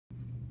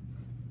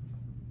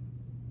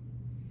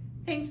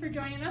Thanks for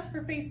joining us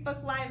for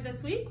Facebook Live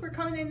this week. We're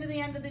coming into the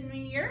end of the new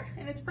year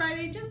and it's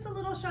Friday, just a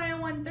little shy of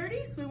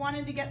 1:30, so we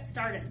wanted to get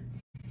started.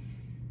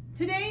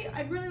 Today,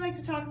 I'd really like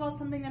to talk about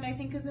something that I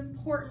think is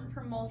important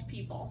for most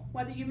people.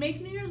 Whether you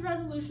make New Year's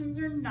resolutions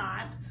or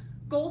not,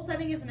 goal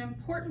setting is an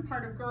important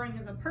part of growing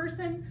as a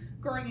person,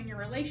 growing in your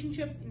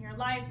relationships, in your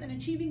lives, and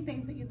achieving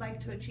things that you'd like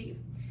to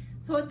achieve.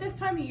 So at this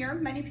time of year,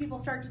 many people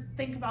start to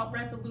think about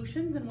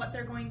resolutions and what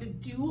they're going to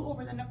do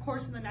over the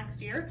course of the next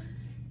year.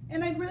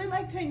 And I'd really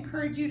like to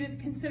encourage you to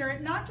consider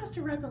it not just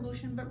a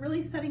resolution, but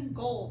really setting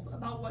goals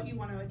about what you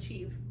want to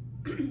achieve.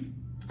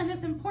 And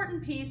this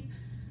important piece,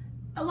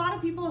 a lot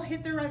of people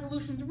hit their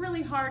resolutions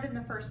really hard in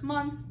the first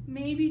month,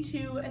 maybe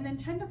two, and then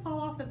tend to fall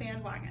off the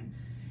bandwagon.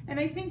 And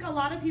I think a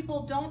lot of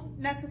people don't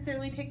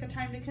necessarily take the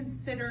time to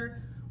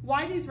consider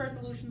why these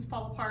resolutions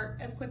fall apart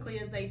as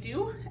quickly as they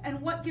do,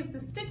 and what gives the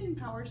sticking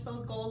power to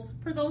those goals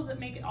for those that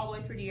make it all the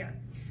way through the year.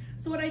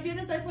 So what I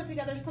did is I put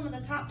together some of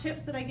the top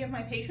tips that I give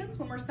my patients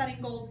when we're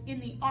setting goals in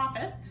the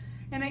office,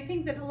 and I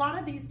think that a lot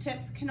of these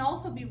tips can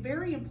also be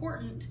very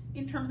important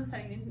in terms of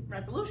setting these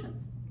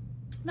resolutions.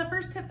 The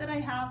first tip that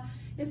I have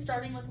is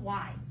starting with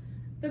why.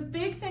 The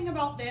big thing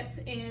about this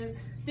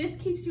is this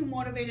keeps you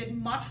motivated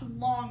much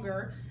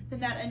longer than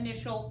that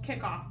initial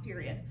kickoff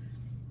period.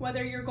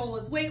 Whether your goal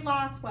is weight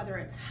loss, whether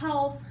it's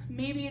health,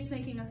 maybe it's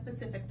making a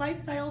specific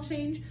lifestyle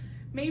change,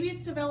 maybe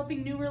it's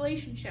developing new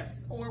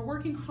relationships or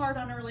working hard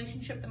on a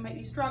relationship that might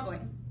be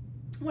struggling.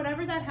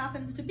 Whatever that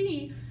happens to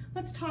be,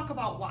 let's talk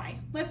about why.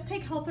 Let's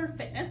take health or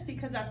fitness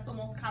because that's the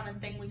most common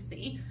thing we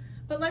see.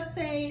 But let's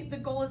say the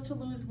goal is to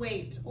lose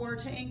weight or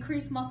to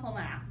increase muscle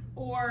mass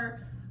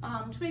or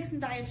to make some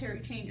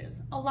dietary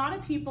changes. A lot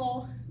of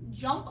people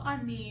jump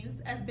on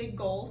these as big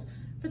goals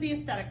for the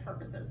aesthetic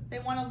purposes. They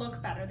want to look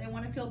better, they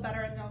want to feel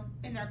better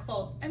in their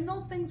clothes, and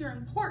those things are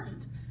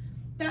important.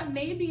 That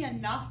may be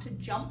enough to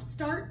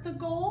jumpstart the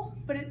goal,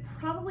 but it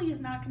probably is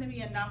not going to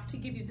be enough to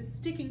give you the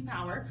sticking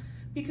power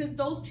because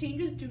those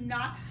changes do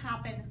not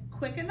happen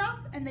quick enough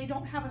and they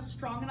don't have a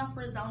strong enough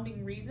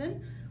resounding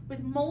reason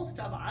with most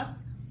of us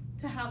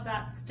to have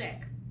that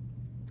stick.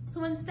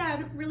 So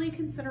instead, really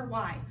consider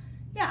why.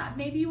 Yeah,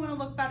 maybe you want to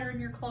look better in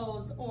your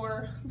clothes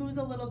or lose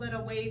a little bit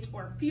of weight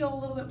or feel a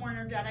little bit more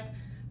energetic,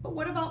 but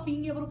what about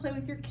being able to play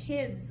with your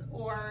kids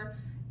or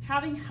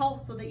having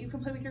health so that you can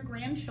play with your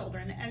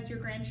grandchildren as your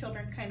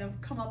grandchildren kind of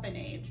come up in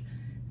age?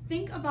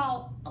 Think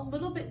about a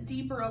little bit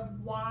deeper of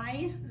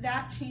why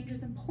that change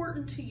is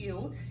important to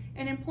you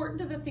and important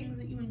to the things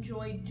that you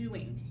enjoy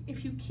doing.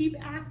 If you keep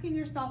asking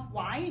yourself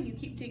why and you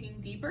keep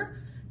digging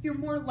deeper, you're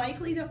more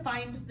likely to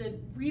find the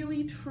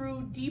really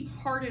true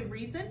deep-hearted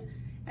reason,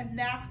 and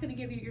that's going to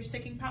give you your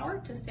sticking power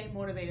to stay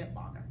motivated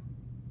longer.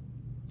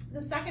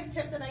 The second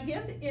tip that I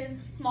give is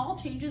small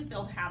changes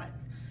build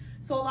habits.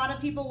 So a lot of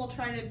people will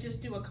try to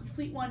just do a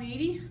complete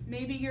 180.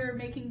 Maybe you're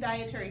making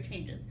dietary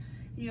changes.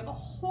 You have a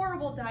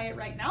horrible diet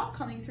right now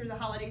coming through the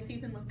holiday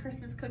season with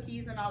Christmas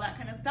cookies and all that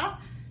kind of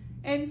stuff.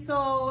 And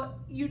so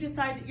you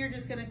decide that you're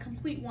just going to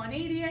complete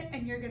 180 it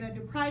and you're going to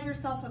deprive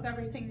yourself of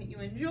everything that you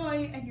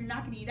enjoy and you're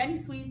not going to eat any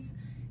sweets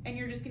and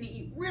you're just going to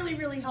eat really,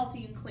 really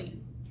healthy and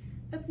clean.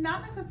 That's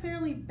not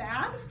necessarily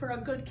bad for a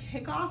good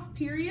kickoff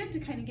period to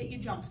kind of get you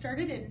jump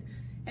started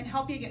and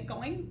help you get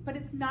going, but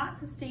it's not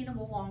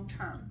sustainable long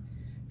term.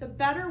 The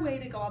better way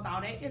to go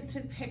about it is to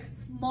pick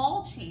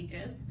small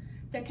changes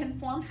that can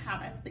form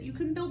habits that you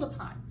can build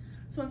upon.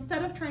 So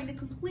instead of trying to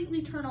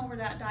completely turn over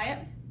that diet,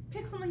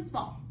 pick something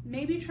small.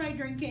 Maybe try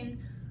drinking,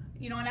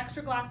 an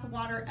extra glass of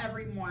water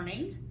every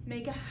morning,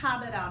 make a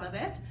habit out of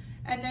it,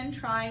 and then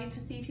try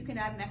to see if you can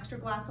add an extra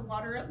glass of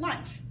water at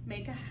lunch.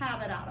 Make a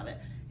habit out of it.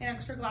 An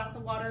extra glass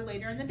of water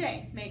later in the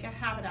day. Make a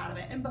habit out of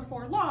it. And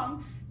before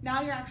long,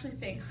 now you're actually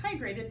staying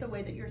hydrated the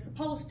way that you're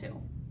supposed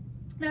to.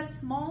 That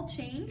small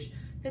change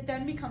that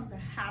then becomes a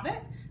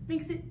habit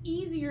makes it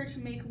easier to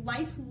make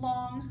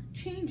lifelong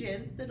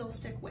changes that'll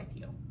stick with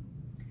you.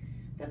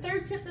 The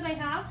third tip that I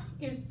have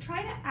is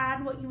try to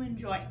add what you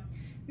enjoy.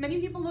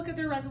 Many people look at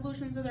their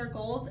resolutions or their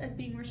goals as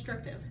being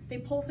restrictive. They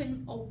pull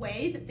things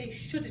away that they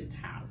shouldn't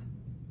have.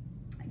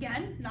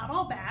 Again, not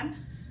all bad.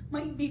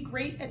 Might be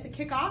great at the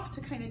kickoff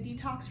to kind of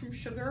detox from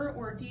sugar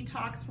or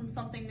detox from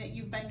something that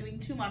you've been doing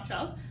too much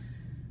of.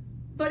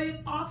 But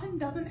it often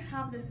doesn't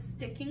have the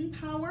sticking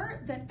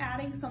power that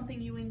adding something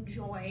you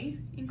enjoy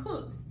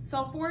includes.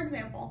 So for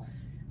example,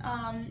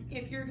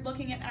 if you're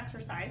looking at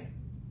exercise,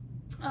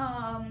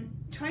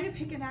 try to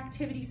pick an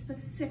activity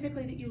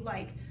specifically that you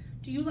like.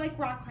 Do you like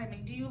rock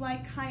climbing? Do you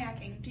like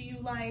kayaking? Do you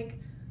like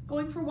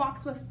going for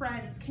walks with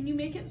friends? Can you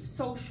make it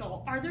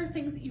social? Are there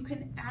things that you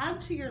can add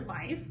to your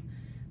life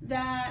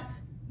that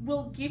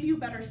will give you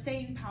better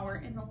staying power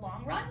in the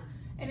long run?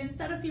 And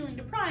instead of feeling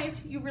deprived,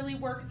 you really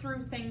work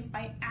through things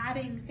by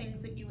adding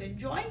things that you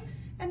enjoy,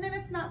 and then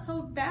it's not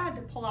so bad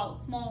to pull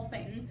out small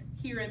things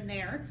here and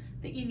there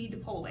that you need to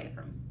pull away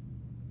from.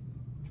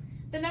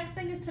 The next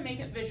thing is to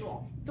make it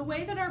visual. The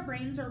way that our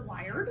brains are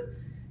wired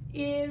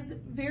is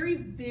very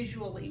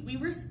visually. We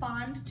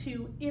respond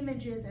to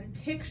images and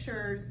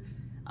pictures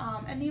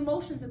and the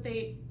emotions that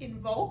they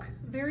invoke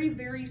very,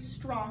 very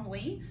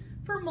strongly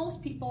For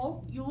most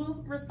people, you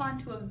will respond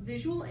to a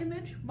visual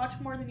image much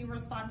more than you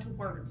respond to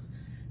words.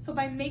 So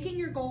by making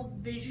your goal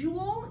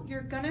visual,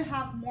 you're gonna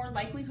have more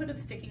likelihood of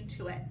sticking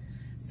to it.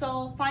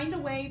 So find a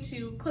way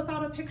to clip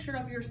out a picture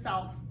of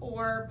yourself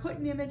or put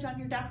an image on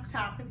your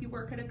desktop if you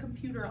work at a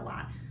computer a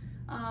lot.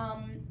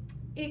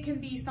 It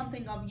can be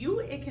something of you,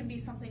 it can be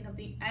something of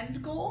the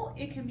end goal,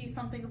 it can be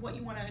something of what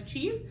you want to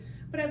achieve,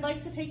 but I'd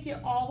like to take you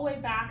all the way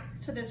back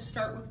to this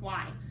start with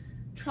why.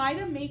 Try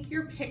to make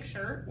your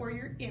picture or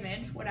your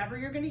image, whatever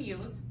you're going to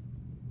use,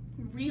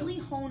 really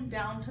hone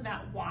down to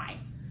that why.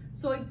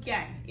 So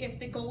again, if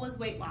the goal is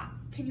weight loss,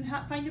 can you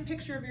find a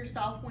picture of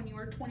yourself when you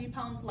were 20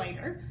 pounds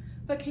lighter,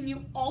 but can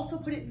you also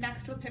put it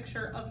next to a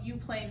picture of you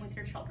playing with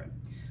your children?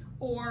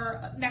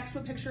 Or next to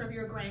a picture of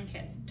your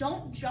grandkids.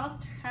 Don't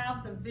just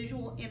have the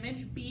visual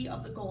image be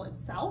of the goal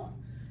itself.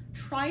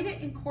 Try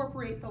to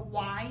incorporate the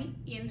why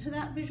into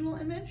that visual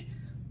image,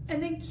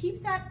 and then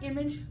keep that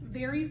image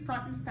very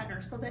front and center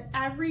so that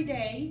every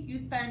day you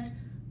spend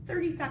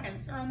 30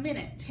 seconds or a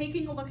minute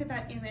taking a look at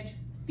that image,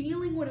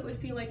 feeling what it would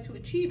feel like to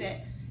achieve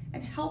it,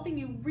 and helping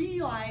you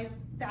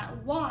realize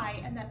that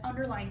why and that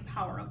underlying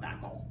power of that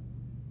goal.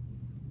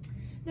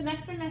 The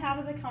next thing I have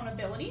is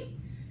accountability.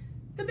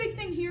 The big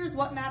thing here is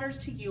what matters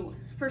to you.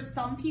 For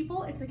some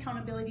people, it's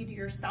accountability to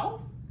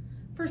yourself.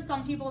 For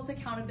some people, it's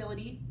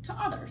accountability to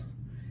others.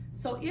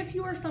 So if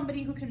you are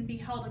somebody who can be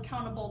held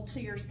accountable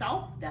to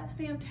yourself, that's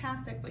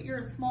fantastic, but you're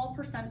a small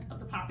percent of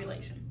the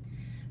population.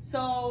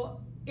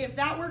 So if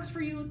that works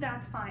for you,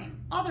 that's fine.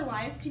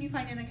 Otherwise, can you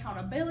find an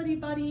accountability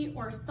buddy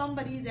or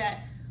somebody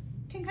that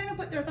can kind of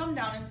put their thumb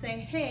down and say,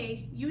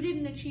 hey, you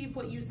didn't achieve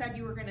what you said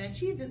you were going to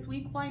achieve this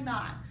week, why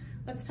not?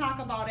 Let's talk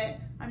about it.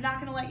 I'm not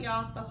going to let you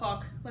off the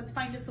hook. Let's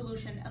find a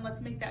solution and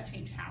let's make that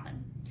change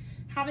happen.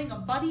 Having a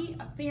buddy,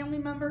 a family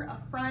member,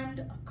 a friend,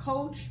 a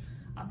coach,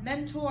 a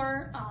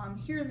mentor.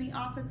 Here in the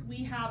office,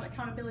 we have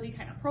accountability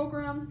kind of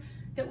programs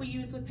that we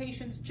use with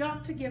patients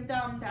just to give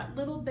them that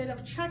little bit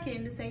of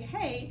check-in to say,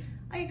 hey,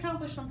 I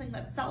accomplished something,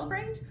 let's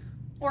celebrate,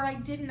 or I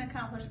didn't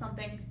accomplish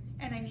something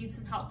and I need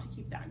some help to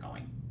keep that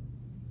going.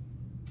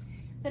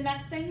 The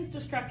next thing is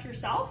to stretch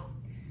yourself.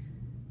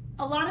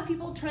 A lot of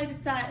people try to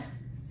set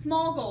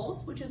small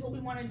goals, which is what we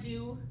want to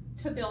do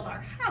to build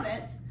our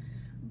habits,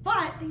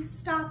 but they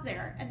stop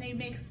there and they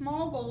make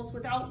small goals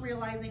without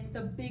realizing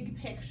the big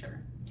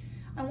picture.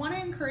 I want to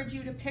encourage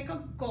you to pick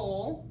a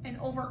goal, an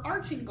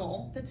overarching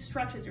goal that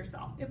stretches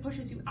yourself. It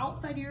pushes you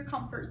outside of your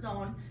comfort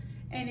zone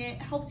and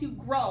it helps you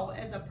grow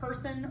as a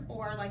person,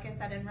 or like I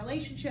said, in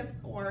relationships,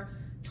 or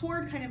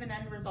toward kind of an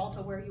end result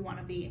of where you want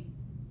to be.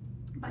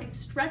 By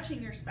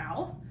stretching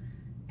yourself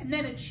and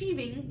then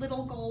achieving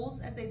little goals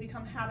as they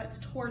become habits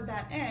toward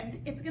that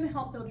end, it's going to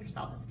help build your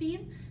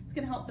self-esteem. It's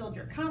going to help build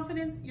your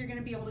confidence. You're going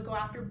to be able to go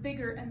after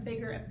bigger and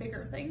bigger and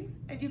bigger things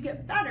as you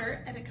get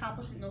better at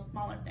accomplishing those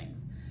smaller things.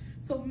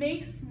 So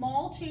make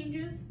small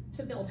changes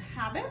to build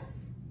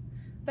habits,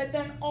 but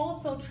then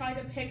also try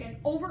to pick an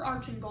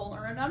overarching goal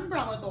or an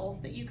umbrella goal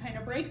that you kind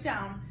of break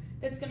down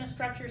that's going to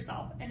stretch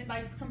yourself. And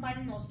by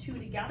combining those two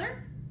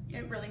together,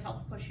 it really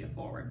helps push you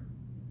forward.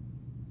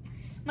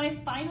 My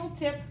final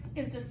tip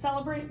is to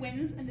celebrate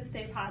wins and to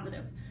stay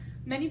positive.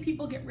 Many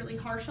people get really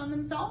harsh on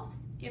themselves.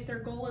 If their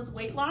goal is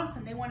weight loss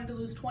and they wanted to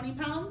lose 20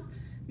 pounds,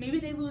 maybe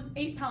they lose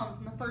 8 pounds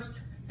in the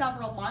first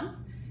several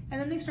months,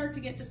 and then they start to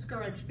get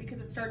discouraged because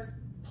it starts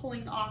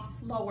pulling off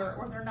slower,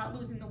 or they're not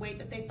losing the weight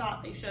that they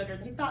thought they should, or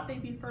they thought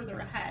they'd be further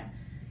ahead.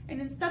 And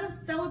instead of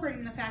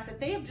celebrating the fact that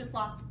they have just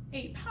lost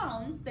 8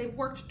 pounds, they've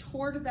worked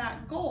toward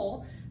that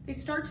goal, they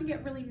start to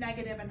get really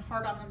negative and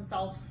hard on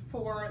themselves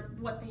for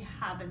what they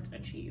haven't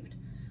achieved.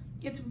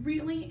 It's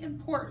really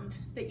important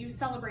that you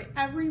celebrate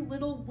every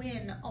little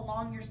win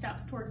along your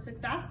steps towards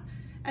success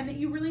and that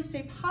you really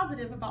stay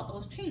positive about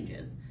those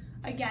changes.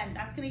 Again,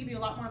 that's going to give you a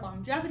lot more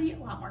longevity, a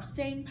lot more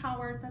staying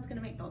power. That's going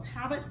to make those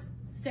habits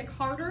stick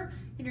harder,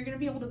 and you're going to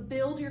be able to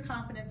build your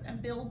confidence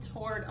and build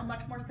toward a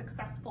much more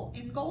successful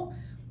end goal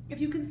if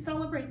you can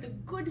celebrate the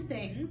good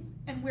things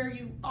and where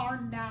you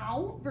are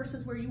now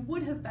versus where you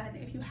would have been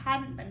if you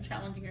hadn't been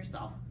challenging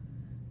yourself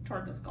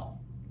toward this goal.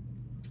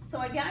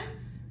 So again,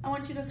 I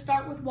want you to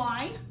start with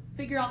why,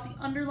 figure out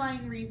the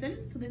underlying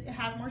reason so that it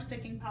has more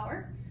sticking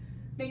power,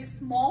 make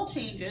small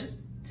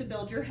changes to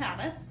build your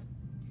habits,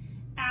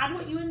 add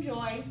what you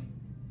enjoy,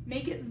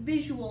 make it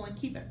visual and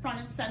keep it front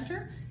and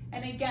center,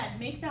 and again,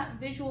 make that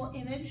visual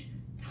image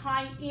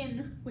tie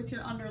in with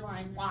your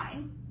underlying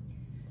why.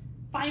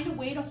 Find a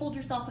way to hold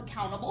yourself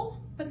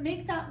accountable, but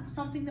make that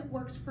something that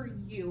works for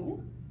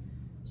you.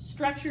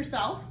 Stretch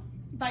yourself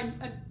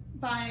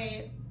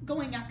by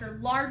going after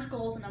large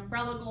goals and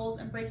umbrella goals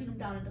and breaking them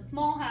down into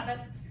small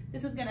habits.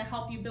 This is going to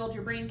help you build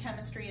your brain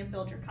chemistry and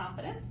build your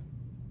confidence.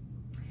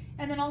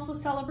 And then also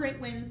celebrate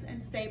wins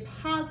and stay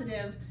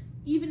positive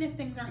even if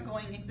things aren't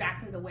going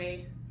exactly the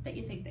way that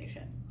you think they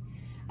should.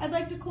 I'd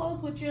like to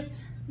close with just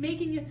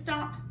making you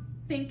stop,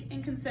 think,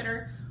 and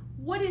consider,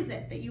 what is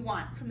it that you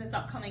want from this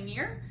upcoming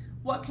year?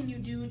 What can you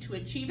do to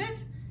achieve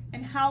it?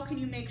 And how can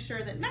you make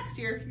sure that next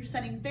year you're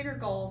setting bigger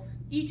goals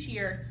each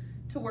year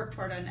to work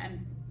toward an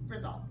end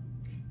result?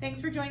 Thanks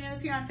for joining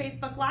us here on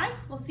Facebook Live.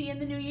 We'll see you in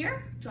the new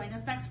year. Join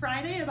us next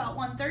Friday at about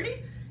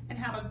 1:30 and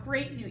have a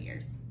great New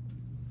Year's.